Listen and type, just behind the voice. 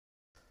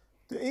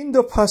The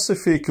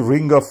Indo-Pacific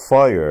Ring of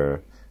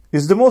Fire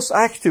is the most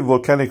active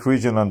volcanic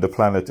region on the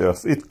planet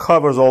Earth. It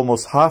covers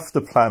almost half the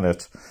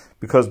planet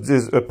because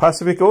the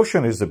Pacific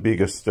Ocean is the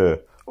biggest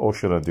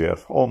ocean on the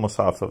Earth. Almost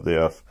half of the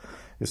Earth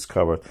is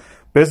covered.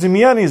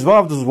 Bezymianny is one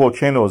of those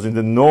volcanoes in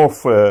the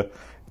northwest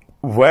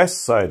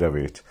side of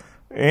it,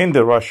 in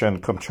the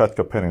Russian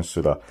Kamchatka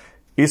Peninsula.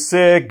 It's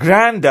a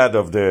granddad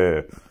of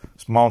the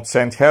Mount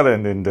St.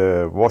 Helens in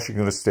the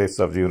Washington States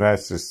of the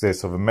United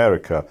States of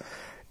America.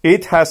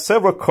 It has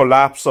several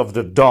collapses of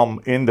the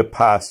dome in the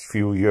past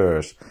few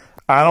years.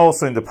 And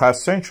also in the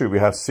past century, we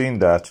have seen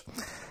that.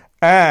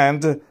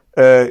 And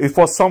it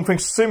was something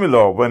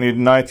similar when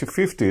in the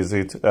 1950s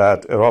it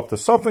had erupted.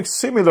 Something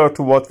similar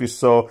to what we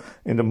saw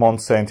in the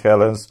Mount St.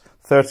 Helens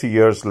 30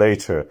 years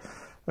later.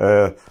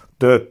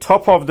 The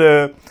top of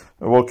the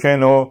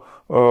volcano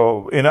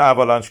in an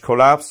avalanche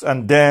collapsed,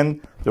 and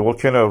then the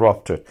volcano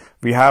erupted.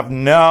 We have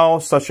now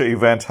such an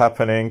event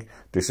happening.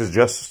 This is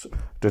just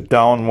the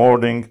down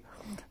morning.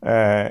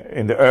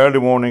 In the early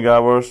morning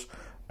hours,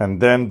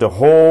 and then the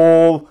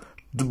whole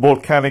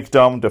volcanic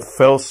dome, the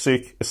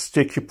Felsic,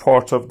 sticky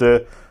part of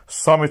the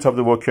summit of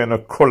the volcano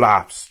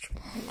collapsed,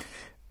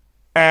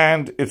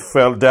 and it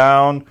fell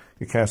down.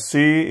 You can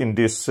see in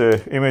these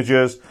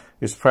images,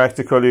 it's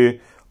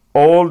practically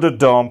all the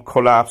dome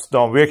collapsed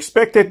down. We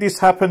expected this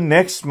happen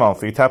next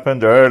month. It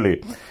happened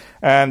early,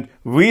 and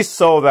we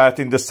saw that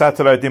in the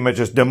satellite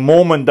images. The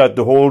moment that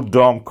the whole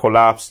dome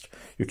collapsed,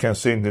 you can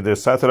see in the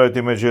satellite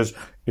images,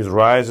 it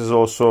rises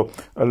also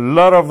a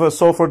lot of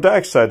sulfur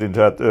dioxide in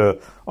that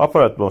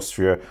upper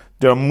atmosphere.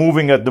 They're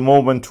moving at the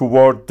moment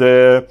toward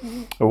the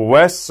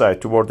west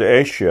side, toward the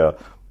Asia,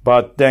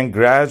 but then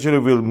gradually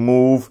will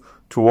move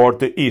toward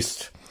the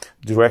east.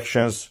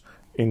 Directions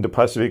in the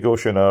Pacific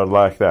Ocean are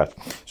like that.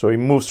 So it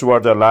moves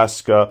toward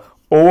Alaska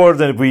over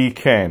the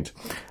weekend.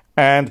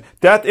 And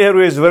that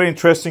area is very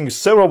interesting.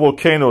 Several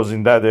volcanoes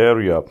in that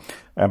area.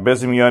 And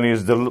Bezymianny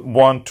is the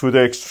one to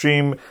the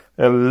extreme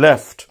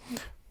left.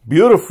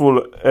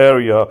 Beautiful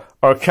area.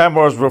 Our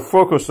cameras were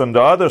focused on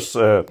the other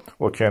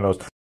volcanoes.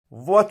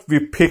 What we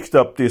picked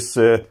up, this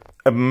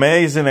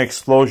amazing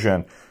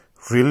explosion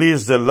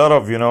released a lot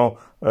of,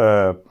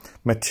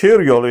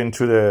 material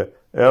into the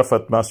Earth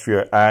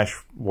atmosphere, ash,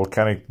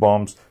 volcanic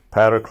bombs,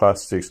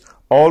 pyroclastics,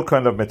 all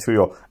kind of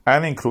material,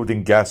 and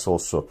including gas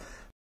also.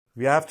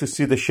 We have to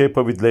see the shape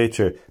of it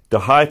later. The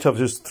height of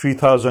this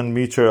 3,000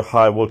 meter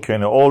high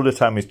volcano all the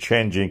time is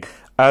changing.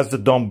 As the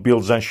dome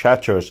builds and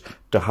shatters,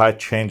 the height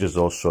changes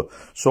also.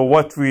 So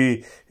what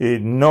we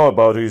know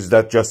about it is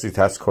that just it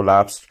has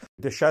collapsed.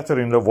 The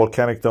shattering of the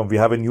volcanic dome, we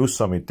have a new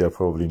summit there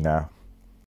probably now.